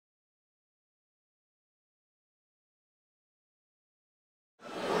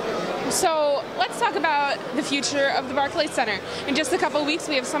So let's talk about the future of the Barclays Center. In just a couple of weeks,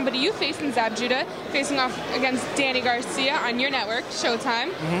 we have somebody you faced in Zab Judah facing off against Danny Garcia on your network,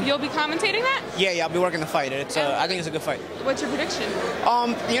 Showtime. You'll be commentating that? Yeah, I'll be working the fight. I think it's a good fight. What's your prediction?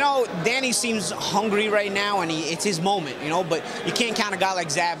 Danny seems hungry right now, and it's his moment, but you can't count a guy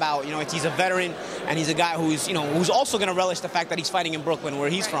like Zab out. He's a veteran, and he's a guy who's also going to relish the fact that he's fighting in Brooklyn, where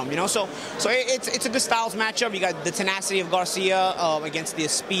he's from, So it's a good styles matchup. You got the tenacity of Garcia against the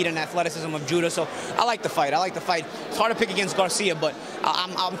speed and athleticism of Judah. So I like the fight. It's hard to pick against Garcia, but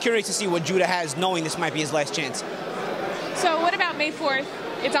I'm curious to see what Judah has, knowing this might be his last chance. So what about May 4th?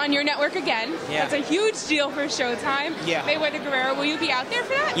 It's on your network again. Yeah. That's a huge deal for Showtime. Yeah. Mayweather Guerrero, will you be out there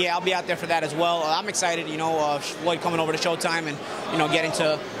for that? Yeah, I'll be out there for that as well. I'm excited, Floyd coming over to Showtime and, getting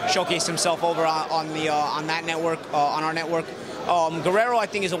to showcase himself over on that network, on our network. Guerrero, I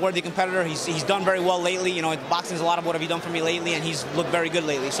think, is a worthy competitor. He's done very well lately. Boxing's a lot of what have you done for me lately, and he's looked very good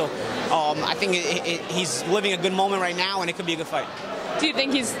lately. So I think he's living a good moment right now, and it could be a good fight. Do you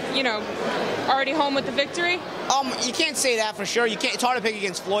think he's, already home with the victory? You can't say that for sure. It's hard to pick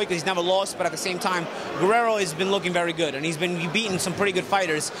against Floyd because he's never lost, but at the same time, Guerrero has been looking very good, and he's been beating some pretty good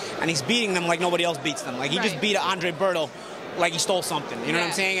fighters, and he's beating them like nobody else beats them. Like, he just beat Andre Berto like he stole something, you know what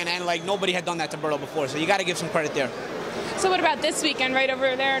I'm saying? And like, nobody had done that to Berto before, so you got to give some credit there. So what about this weekend, right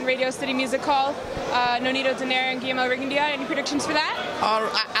over there in Radio City Music Hall? Nonito Donaire and Guillermo Rigondeaux. Any predictions for that?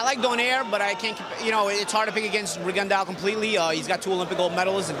 I like Donaire, but I can't. It's hard to pick against Rigondeaux completely. He's got 2 Olympic gold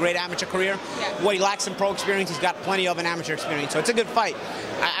medals, a great amateur career. Yeah. What he lacks in pro experience, he's got plenty of an amateur experience. So it's a good fight.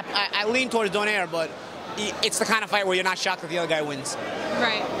 I lean towards Donaire, but it's the kind of fight where you're not shocked that the other guy wins.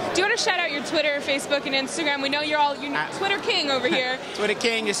 Right. Do you want to shout out your Twitter, Facebook, and Instagram? We know you're Twitter king over here. Twitter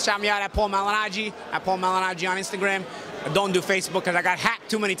king. Just shout me out at Paul Malignaggi. At Paul Malignaggi on Instagram. Don't do Facebook because I got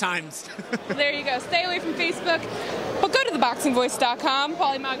hacked too many times. There you go. Stay away from Facebook. But go to theboxingvoice.com.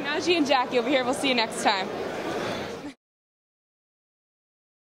 Paulie, Malignaggi, and Jackie over here. We'll see you next time.